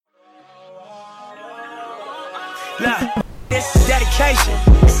Look, this is dedication.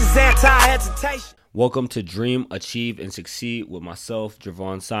 This is anti-hesitation. Welcome to Dream, Achieve, and Succeed with myself,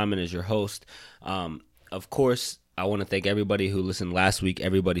 Javon Simon, as your host. Of course, I want to thank everybody who listened last week,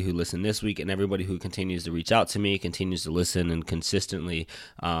 everybody who listened this week, and everybody who continues to reach out to me, continues to listen, and consistently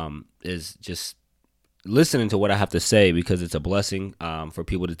is just listening to what I have to say, because it's a blessing for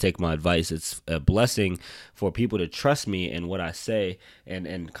people to take my advice. It's a blessing for people to trust me and what I say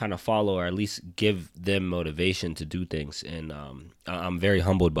and kind of follow, or at least give them motivation to do things. And I'm very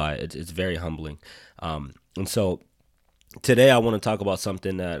humbled by it. It's very humbling. And so today I want to talk about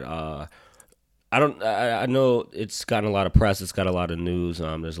something that I know it's gotten a lot of press. It's got a lot of news.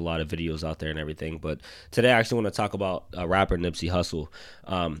 There's a lot of videos out there and everything. But today I actually want to talk about rapper Nipsey Hussle.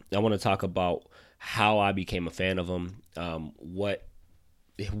 I want to talk about how I became a fan of him, what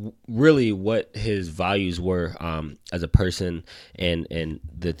his values were as a person, and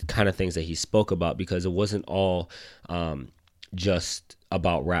the kind of things that he spoke about, because it wasn't all just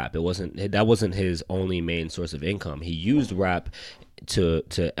about rap. That wasn't his only main source of income. He used rap to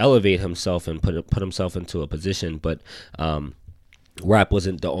elevate himself and put himself into a position, but rap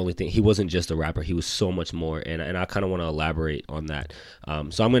wasn't the only thing. He wasn't just a rapper. He was so much more, and I kind of want to elaborate on that.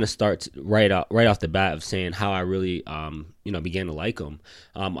 So I'm going to start right off the bat of saying how I really began to like him.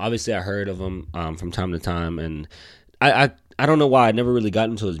 Obviously, I heard of him from time to time, and I don't know why I never really got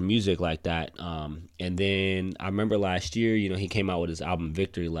into his music like that. And then I remember last year, he came out with his album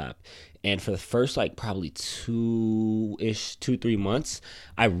Victory Lap. And for the first probably 2-3 months,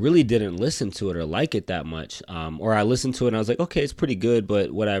 I really didn't listen to it or like it that much. Or I listened to it and I was like, okay, it's pretty good,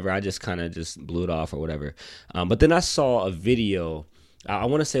 but whatever. I just kind of just blew it off or whatever. But then I saw a video. I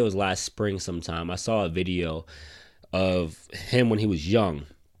want to say it was last spring sometime. I saw a video of him when he was young.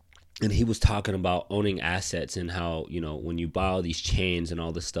 And he was talking about owning assets and how, when you buy all these chains and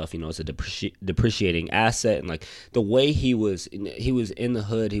all this stuff, it's a depreciating asset. And like the way he was in the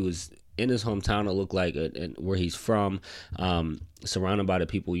hood, he was in his hometown, it looked like, and where he's from, surrounded by the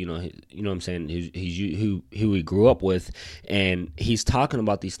people, what I'm saying, who he grew up with, and he's talking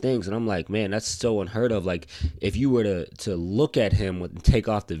about these things, and I'm like, man, that's so unheard of. Like, if you were to look at him and take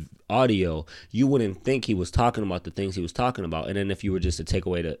off the audio, you wouldn't think he was talking about the things he was talking about. And then if you were just to take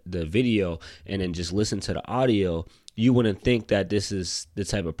away the video and then just listen to the audio, you wouldn't think that this is the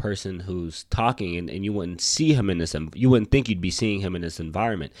type of person who's talking, and you wouldn't see him in this, you wouldn't think you'd be seeing him in this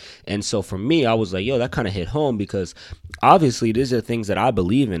environment. And so for me, I was like, yo, that kind of hit home, because obviously these are things that I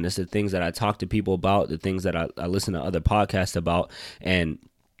believe in. These are things that I talk to people about, the things that I listen to other podcasts about. And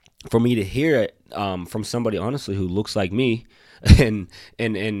for me to hear it from somebody, honestly, who looks like me, and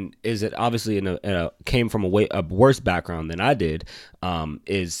is it obviously came from a worse background than I did,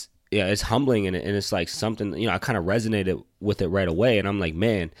 it's humbling, and it's like something, I kind of resonated with it right away. And I'm like,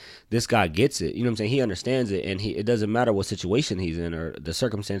 man, this guy gets it. You know what I'm saying? He understands it, and it doesn't matter what situation he's in or the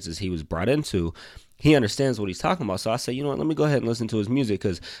circumstances he was brought into. He understands what he's talking about. So I say, you know what, let me go ahead and listen to his music,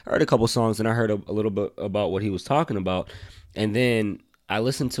 because I heard a couple songs and I heard a little bit about what he was talking about. And then I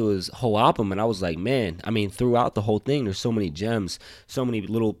listened to his whole album, and I was like, man, throughout the whole thing, there's so many gems, so many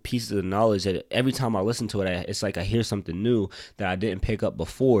little pieces of knowledge that every time I listen to it, it's like I hear something new that I didn't pick up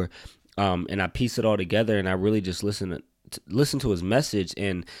before. And I piece it all together, and I really just listen to his message.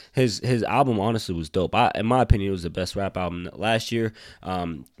 And his album honestly was dope. In my opinion, it was the best rap album last year,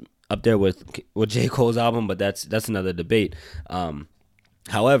 up there with J. Cole's album, but that's another debate.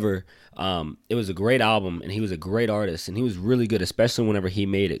 However, it was a great album, and he was a great artist, and he was really good, especially whenever he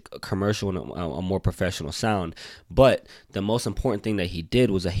made it a commercial and a more professional sound. But the most important thing that he did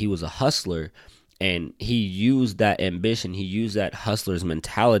was that he was a hustler, and he used that ambition, he used that hustler's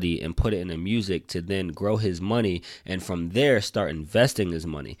mentality and put it in the music to then grow his money, and from there start investing his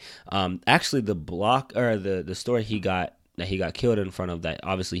money. Actually, the store he got killed in front of, that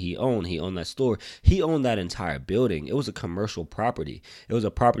obviously he owned that store. He owned that entire building. It was a commercial property. It was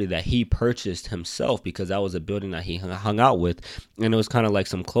a property that he purchased himself, because that was a building that he hung out with, and it was kind of like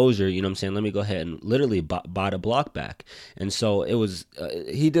some closure. You know what I'm saying? Let me go ahead and literally buy the block back. And so it was,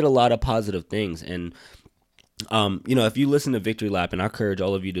 he did a lot of positive things. And if you listen to Victory Lap, and I encourage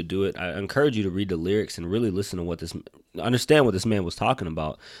all of you to do it, I encourage you to read the lyrics and really listen to understand what this man was talking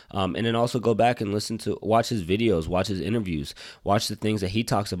about. And then also go back and watch his videos, watch his interviews, watch the things that he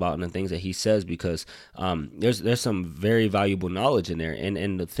talks about and the things that he says, because there's some very valuable knowledge in there.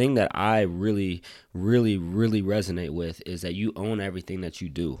 And the thing that I really, really, really resonate with is that you own everything that you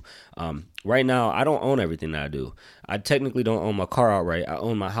do. Right now, I don't own everything that I do. I technically don't own my car outright. I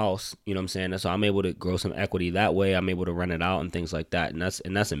own my house, you know what I'm saying? So I'm able to grow some equity that way. I'm able to rent it out and things like that. And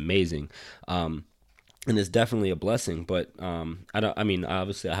that's amazing. and it's definitely a blessing. But I mean,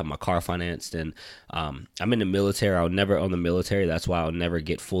 obviously I have my car financed, and I'm in the military. I'll never own the military. That's why I'll never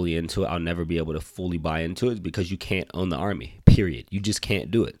get fully into it. I'll never be able to fully buy into it, because you can't own the Army, period. You just can't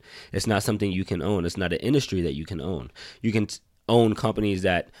do it. It's not something you can own. It's not an industry that you can own. You can own companies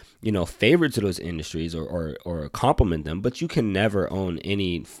that, favor to those industries, or complement them, but you can never own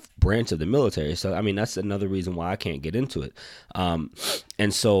any branch of the military. So I mean, that's another reason why I can't get into it.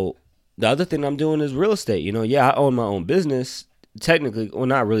 And so the other thing I'm doing is real estate. Yeah, I own my own business. Technically, well,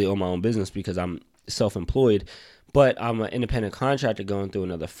 not really own my own business, because I'm self-employed, but I'm an independent contractor going through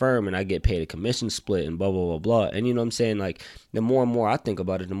another firm, and I get paid a commission split and blah, blah, blah, blah. And you know what I'm saying? Like, the more and more I think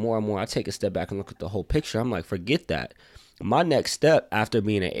about it, the more and more I take a step back and look at the whole picture. I'm like, forget that. My next step after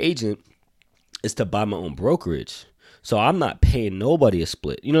being an agent is to buy my own brokerage. So I'm not paying nobody a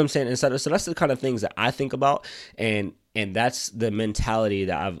split. You know what I'm saying? And so that's the kind of things that I think about, and that's the mentality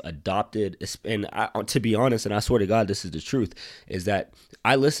that I've adopted. And to be honest, and I swear to God, this is the truth, is that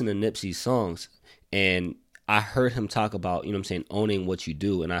I listen to Nipsey's songs, and I heard him talk about, owning what you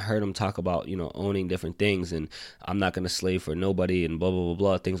do. And I heard him talk about, owning different things, and I'm not going to slave for nobody, and blah, blah, blah,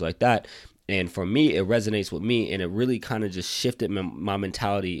 blah, things like that. And for me, it resonates with me, and it really kind of just shifted my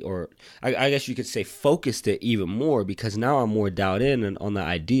mentality, or I guess you could say focused it even more, because now I'm more dialed in on the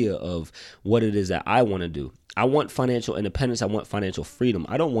idea of what it is that I want to do. I want financial independence. I want financial freedom.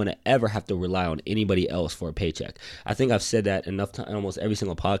 I don't want to ever have to rely on anybody else for a paycheck. I think I've said that enough time, almost every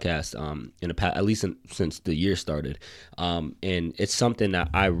single podcast in the past, at least since the year started. And it's something that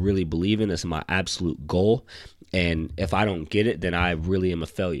I really believe in. It's my absolute goal. And if I don't get it, then I really am a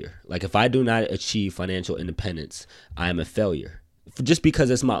failure. Like, if I do not achieve financial independence, I am a failure, just because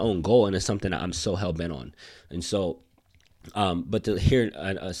it's my own goal, and it's something that I'm so hell-bent on. And so, but to hear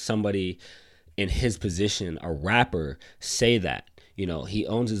somebody in his position, a rapper, say that, he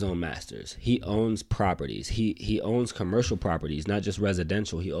owns his own masters. He owns properties. He owns commercial properties, not just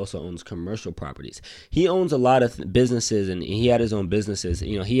residential. He also owns commercial properties. He owns a lot of businesses, and he had his own businesses.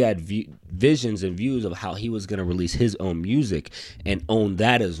 He had visions and views of how he was going to release his own music and own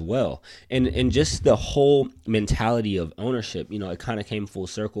that as well. And just the whole mentality of ownership, it kind of came full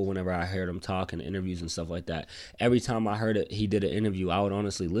circle whenever I heard him talk in interviews and stuff like that. Every time I heard it, he did an interview, I would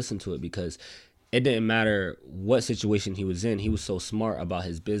honestly listen to it, because it didn't matter what situation he was in. He was so smart about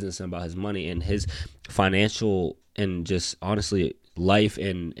his business and about his money, and his financial and just honestly life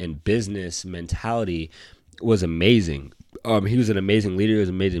and business mentality was amazing. He was an amazing leader. He was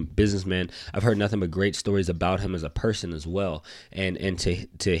an amazing businessman. I've heard nothing but great stories about him as a person as well. And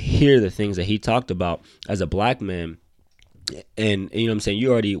to hear the things that he talked about as a black man, and you know what I'm saying,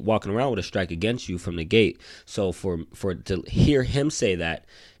 you're already walking around with a strike against you from the gate. So for to hear him say that,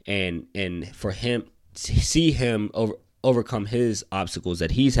 and for him to see him overcome his obstacles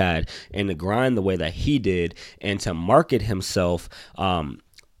that he's had, and to grind the way that he did, and to market himself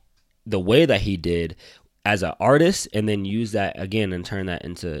the way that he did as an artist, and then use that again and turn that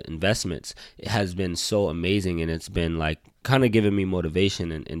into investments, it has been so amazing. And it's been like kind of giving me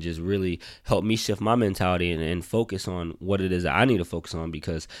motivation, and just really helped me shift my mentality and focus on what it is that I need to focus on,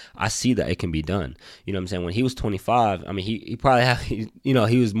 because I see that it can be done. You know what I'm saying? When he was 25, I mean, he probably had,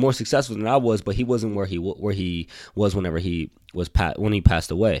 he was more successful than I was, but he wasn't where he was whenever when he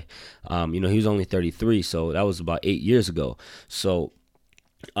passed away. He was only 33, so that was about 8 years ago. So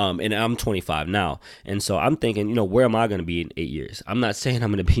and I'm 25 now. And so I'm thinking, where am I going to be in 8 years? I'm not saying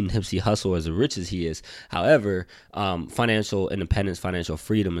I'm going to be Nipsey Hussle as rich as he is. However, financial independence, financial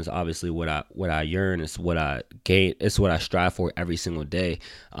freedom is obviously what I yearn. It's what I gain. It's what I strive for every single day.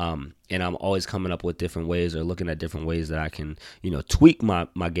 And I'm always coming up with different ways, or looking at different ways that I can, tweak my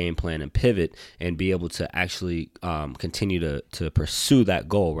game plan and pivot, and be able to actually continue to pursue that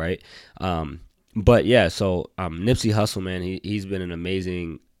goal, right? But yeah, so Nipsey Hussle, man, he's been an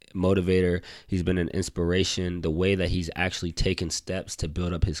amazing motivator. He's been an inspiration. The way that he's actually taken steps to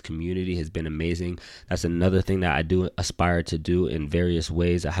build up his community has been amazing. That's another thing that I do aspire to do in various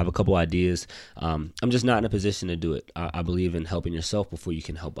ways. I have a couple ideas. I'm just not in a position to do it. I believe in helping yourself before you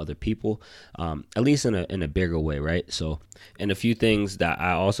can help other people, at least in a bigger way, right? So, and a few things that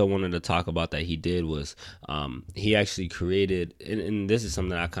I also wanted to talk about that he did was he actually created, and this is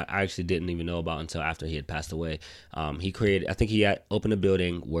something that I actually didn't even know about until after he had passed away. He created, I think he had opened a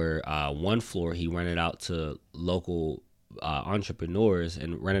building where one floor he rented out to local entrepreneurs,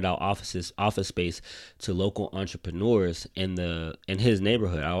 and rented out office space to local entrepreneurs in his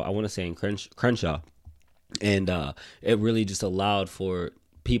neighborhood. I want to say in Crenshaw, and it really just allowed for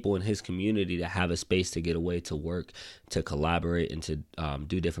people in his community to have a space to get away, to work, to collaborate, and to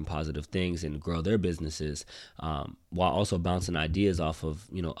do different positive things and grow their businesses, while also bouncing ideas off of,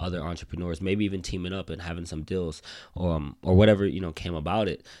 other entrepreneurs, maybe even teaming up and having some deals, or whatever, came about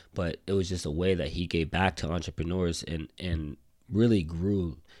it. But it was just a way that he gave back to entrepreneurs, and really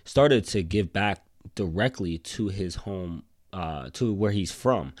started to give back directly to his home, to where he's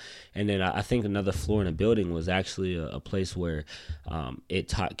from. And then I think another floor in the building was actually a place where it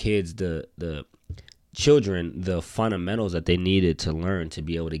taught kids, the children, the fundamentals that they needed to learn to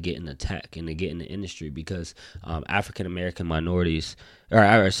be able to get into tech and to get in the industry, because African American minorities,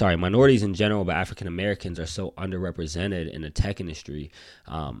 minorities in general, but African Americans are so underrepresented in the tech industry.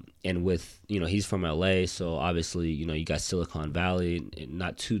 And with, he's from LA, so obviously, you got Silicon Valley,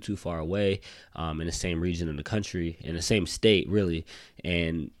 not too far away, in the same region of the country, in the same state, really.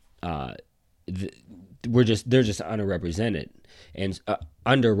 And they're just underrepresented and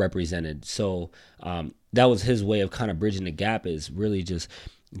underrepresented. So that was his way of kind of bridging the gap, is really just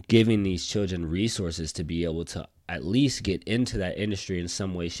giving these children resources to be able to at least get into that industry in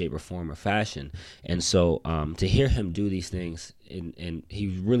some way, shape, or form or fashion. And so to hear him do these things, and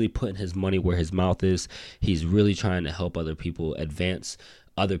he's really putting his money where his mouth is. He's really trying to help other people advance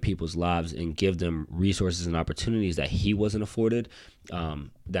other people's lives and give them resources and opportunities that he wasn't afforded,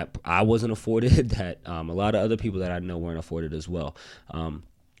 that I wasn't afforded, that a lot of other people that I know weren't afforded as well.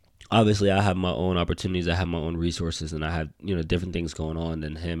 Obviously, I have my own opportunities. I have my own resources, and I have, different things going on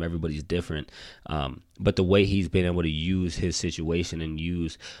than him. Everybody's different. But the way he's been able to use his situation and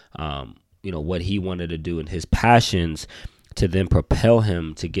use, what he wanted to do and his passions to then propel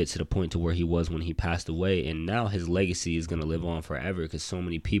him to get to the point to where he was when he passed away. And now his legacy is going to live on forever, because so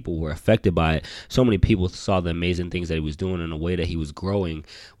many people were affected by it. So many people saw the amazing things that he was doing, and the way that he was growing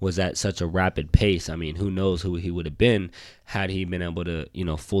was at such a rapid pace. I mean, who knows who he would have been had he been able to,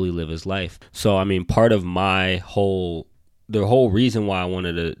 fully live his life. So, I mean, part of the whole reason why I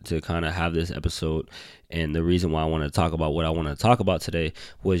wanted to kind of have this episode, and the reason why I wanted to talk about what I want to talk about today,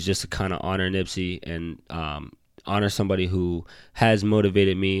 was just to kind of honor Nipsey and honor somebody who has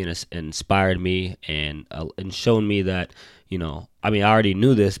motivated me and has inspired me and shown me that, I already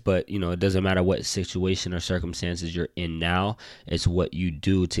knew this, but, it doesn't matter what situation or circumstances you're in now. It's what you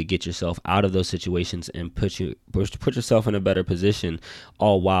do to get yourself out of those situations and put yourself in a better position,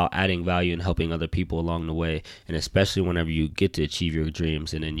 all while adding value and helping other people along the way. And especially whenever you get to achieve your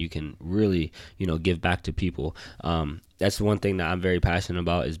dreams, and then you can really, give back to people. That's one thing that I'm very passionate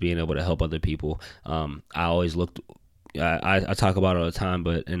about, is being able to help other people. I always I talk about it all the time,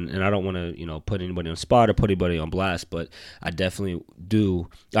 but and I don't want to put anybody on spot or put anybody on blast, but I definitely do.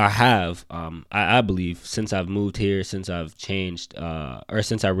 I have I believe, since I've moved here, since I've changed, or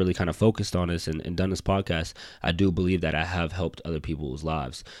since I really kind of focused on this and done this podcast, I do believe that I have helped other people's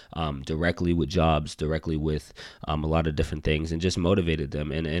lives, directly with jobs, directly with a lot of different things, and just motivated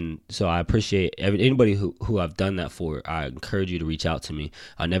them. And so I appreciate anybody who I've done that for. I encourage you to reach out to me.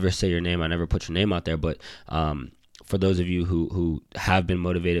 I never say your name. I never put your name out there, but for those of you who have been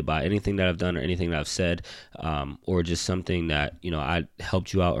motivated by anything that I've done or anything that I've said, or just something that, I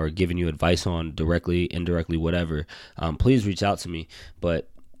helped you out or given you advice on, directly, indirectly, whatever, please reach out to me. But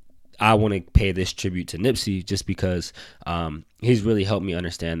I want to pay this tribute to Nipsey, just because he's really helped me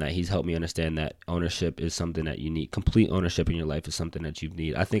understand that. He's helped me understand that ownership is something that you need. Complete ownership in your life is something that you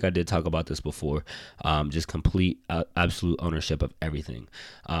need. I think I did talk about this before, just complete, absolute ownership of everything.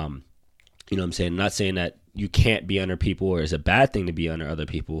 You know what I'm saying? I'm not saying that you can't be under people or it's a bad thing to be under other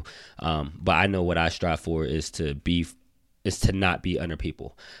people. But I know what I strive for is to not be under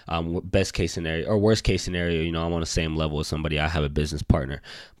people. Best case scenario or worst case scenario, I'm on the same level as somebody. I have a business partner,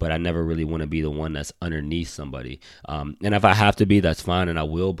 but I never really want to be the one that's underneath somebody. And if I have to be, that's fine, and I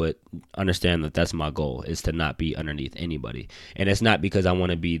will, but understand that that's my goal, is to not be underneath anybody. And it's not because I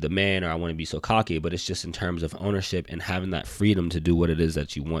want to be the man or I want to be so cocky, but it's just in terms of ownership and having that freedom to do what it is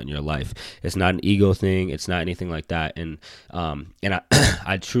that you want in your life. It's not an ego thing. It's not anything like that. And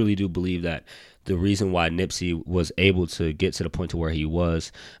I truly do believe that the reason why Nipsey was able to get to the point to where he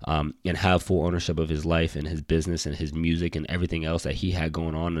was, and have full ownership of his life and his business and his music and everything else that he had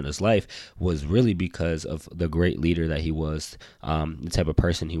going on in his life, was really because of the great leader that he was, the type of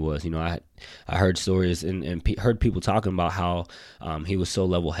person he was. I heard stories and heard people talking about how he was so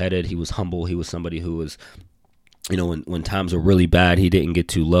level-headed, he was humble, he was somebody who was, when times were really bad, he didn't get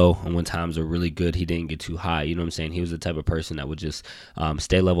too low. And when times were really good, he didn't get too high. You know what I'm saying? He was the type of person that would just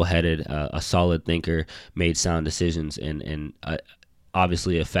stay level-headed, a solid thinker, made sound decisions, and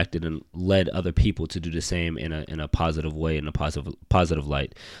obviously affected and led other people to do the same in a positive way, in a positive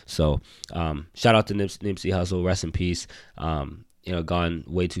light. So shout out to Nipsey Hussle. Rest in peace. gone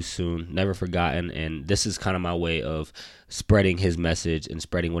way too soon, never forgotten. And this is kind of my way of spreading his message and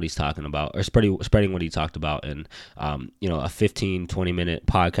spreading what he's talking about, or spreading what he talked about. And, a 15-20 minute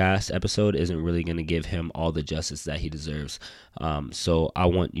podcast episode isn't really going to give him all the justice that he deserves. So I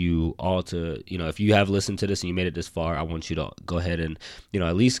want you all to, if you have listened to this and you made it this far, I want you to go ahead and,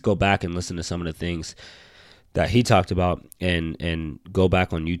 at least go back and listen to some of the things that he talked about, and go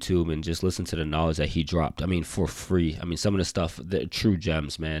back on YouTube and just listen to the knowledge that he dropped. I mean, for free. I mean, some of the stuff, the true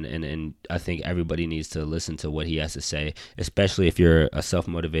gems, man. And I think everybody needs to listen to what he has to say, especially if you're a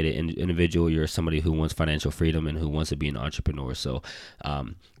self-motivated individual, you're somebody who wants financial freedom and who wants to be an entrepreneur. So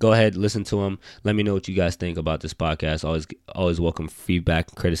go ahead, listen to him. Let me know what you guys think about this podcast. Always welcome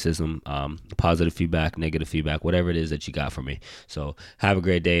feedback, criticism, positive feedback, negative feedback, whatever it is that you got for me. So have a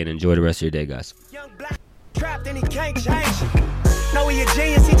great day and enjoy the rest of your day, guys. Trapped and he can't change it. Know he a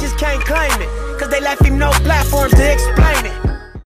genius, he just can't claim it. Cause they left him no platforms to explain it.